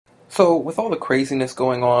So, with all the craziness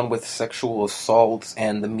going on with sexual assaults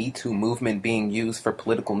and the Me Too movement being used for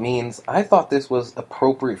political means, I thought this was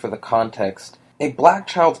appropriate for the context. A black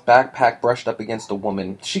child's backpack brushed up against a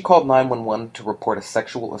woman. She called 911 to report a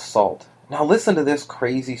sexual assault. Now listen to this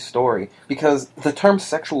crazy story, because the term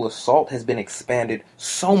sexual assault has been expanded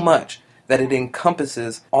so much that it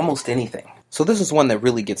encompasses almost anything. So this is one that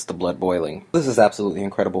really gets the blood boiling. This is absolutely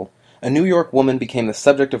incredible. A New York woman became the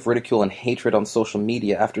subject of ridicule and hatred on social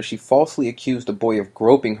media after she falsely accused a boy of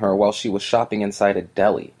groping her while she was shopping inside a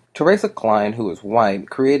deli. Teresa Klein, who is white,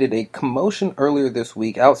 created a commotion earlier this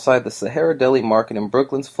week outside the Sahara Deli Market in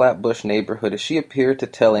Brooklyn's Flatbush neighborhood as she appeared to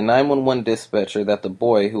tell a 911 dispatcher that the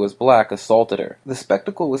boy, who was black, assaulted her. The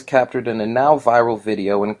spectacle was captured in a now viral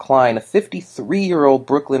video, and Klein, a 53-year-old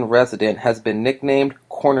Brooklyn resident, has been nicknamed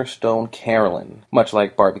Cornerstone Carolyn, much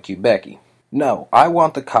like Barbecue Becky. "No, I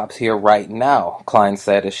want the cops here right now," Klein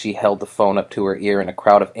said as she held the phone up to her ear and a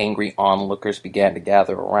crowd of angry onlookers began to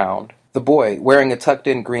gather around. The boy, wearing a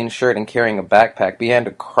tucked-in green shirt and carrying a backpack, began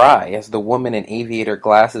to cry as the woman in aviator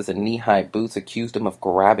glasses and knee-high boots accused him of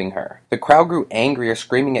grabbing her. The crowd grew angrier,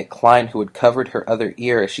 screaming at Klein, who had covered her other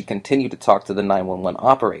ear as she continued to talk to the 911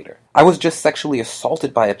 operator. "I was just sexually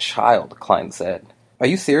assaulted by a child," Klein said. "Are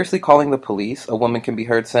you seriously calling the police?" a woman can be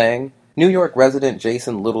heard saying. New York resident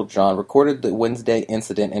Jason Littlejohn recorded the Wednesday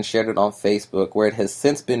incident and shared it on Facebook, where it has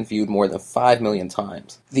since been viewed more than 5 million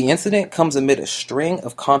times. The incident comes amid a string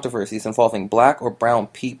of controversies involving black or brown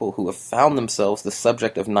people who have found themselves the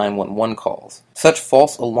subject of 911 calls. Such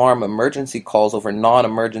false alarm emergency calls over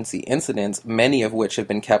non-emergency incidents, many of which have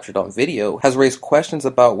been captured on video, has raised questions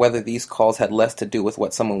about whether these calls had less to do with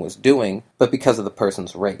what someone was doing, but because of the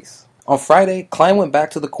person's race. On Friday, Klein went back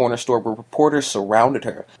to the corner store where reporters surrounded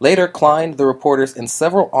her. Later, Klein, the reporters, and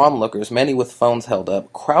several onlookers, many with phones held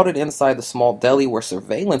up, crowded inside the small deli where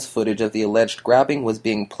surveillance footage of the alleged grabbing was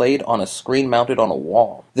being played on a screen mounted on a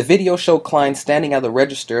wall. The video showed Klein standing at the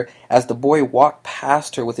register as the boy walked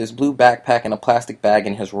past her with his blue backpack and a plastic bag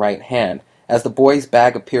in his right hand. As the boy's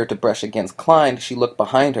bag appeared to brush against Klein, she looked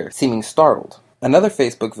behind her, seeming startled. Another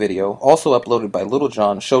Facebook video, also uploaded by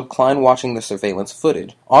Littlejohn, showed Klein watching the surveillance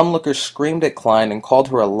footage. Onlookers screamed at Klein and called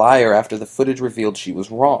her a liar after the footage revealed she was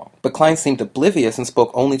wrong. But Klein seemed oblivious and spoke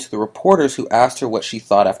only to the reporters, who asked her what she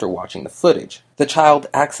thought after watching the footage. "The child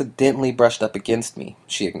accidentally brushed up against me,"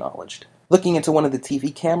 she acknowledged. Looking into one of the TV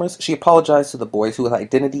cameras, she apologized to the boys whose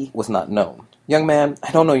identity was not known. "Young man, I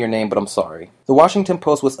don't know your name, but I'm sorry." The Washington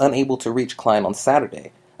Post was unable to reach Klein on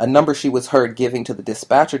Saturday. A number she was heard giving to the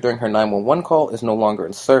dispatcher during her 911 call is no longer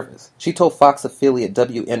in service. She told Fox affiliate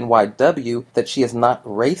WNYW that she is not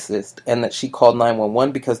racist and that she called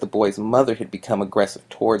 911 because the boy's mother had become aggressive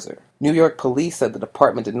towards her. New York police said the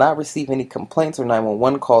department did not receive any complaints or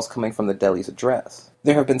 911 calls coming from the deli's address.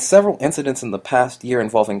 There have been several incidents in the past year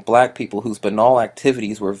involving black people whose banal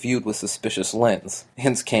activities were viewed with suspicious lens.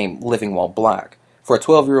 Hence came living while black. For a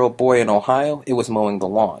 12-year-old boy in Ohio, it was mowing the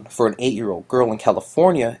lawn. For an 8-year-old girl in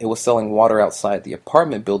California, it was selling water outside the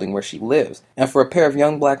apartment building where she lives. And for a pair of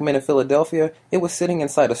young black men in Philadelphia, it was sitting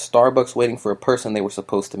inside a Starbucks waiting for a person they were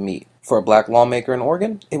supposed to meet. For a black lawmaker in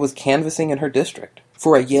Oregon, it was canvassing in her district.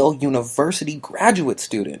 For a Yale University graduate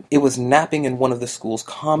student, it was napping in one of the school's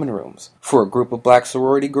common rooms. For a group of black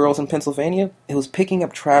sorority girls in Pennsylvania, it was picking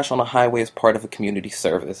up trash on a highway as part of a community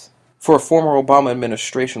service. For a former Obama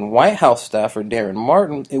administration White House staffer, Darren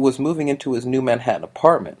Martin, it was moving into his new Manhattan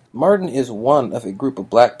apartment. Martin is one of a group of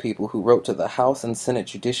black people who wrote to the House and Senate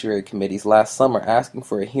Judiciary Committees last summer asking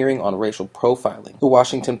for a hearing on racial profiling, the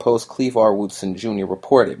Washington Post's Cleve R. Woodson Jr.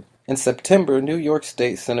 reported. In September, New York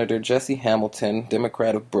State Senator Jesse Hamilton,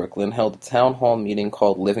 Democrat of Brooklyn, held a town hall meeting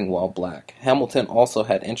called Living While Black. Hamilton also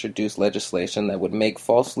had introduced legislation that would make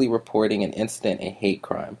falsely reporting an incident a hate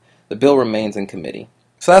crime. The bill remains in committee.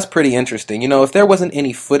 So that's pretty interesting. You know, if there wasn't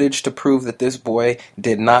any footage to prove that this boy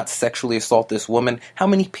did not sexually assault this woman, how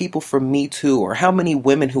many people from Me Too or how many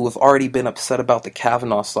women who have already been upset about the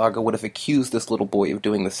Kavanaugh saga would have accused this little boy of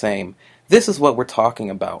doing the same? This is what we're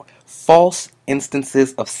talking about. False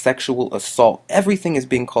instances of sexual assault. Everything is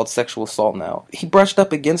being called sexual assault now. He brushed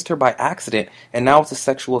up against her by accident, and now it's a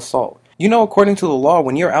sexual assault. You know, according to the law,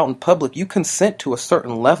 when you're out in public, you consent to a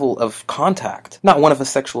certain level of contact. Not one of a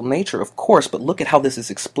sexual nature, of course, but look at how this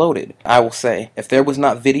has exploded. I will say, if there was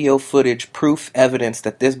not video footage, proof, evidence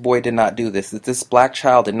that this boy did not do this, that this black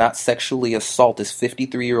child did not sexually assault this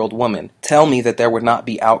 53-year-old woman, tell me that there would not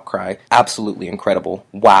be outcry. Absolutely incredible.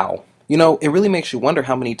 Wow. You know, it really makes you wonder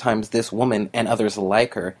how many times this woman and others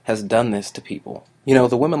like her has done this to people. You know,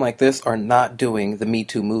 the women like this are not doing the Me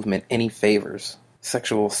Too movement any favors.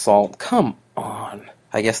 Sexual assault. Come on.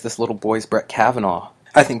 I guess this little boy's Brett Kavanaugh.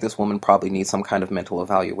 I think this woman probably needs some kind of mental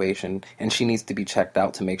evaluation, and she needs to be checked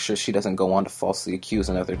out to make sure she doesn't go on to falsely accuse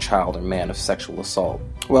another child or man of sexual assault.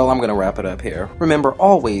 Well, I'm gonna wrap it up here. Remember,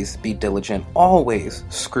 always be diligent, always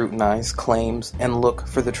scrutinize claims, and look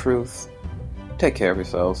for the truth. Take care of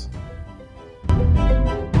yourselves.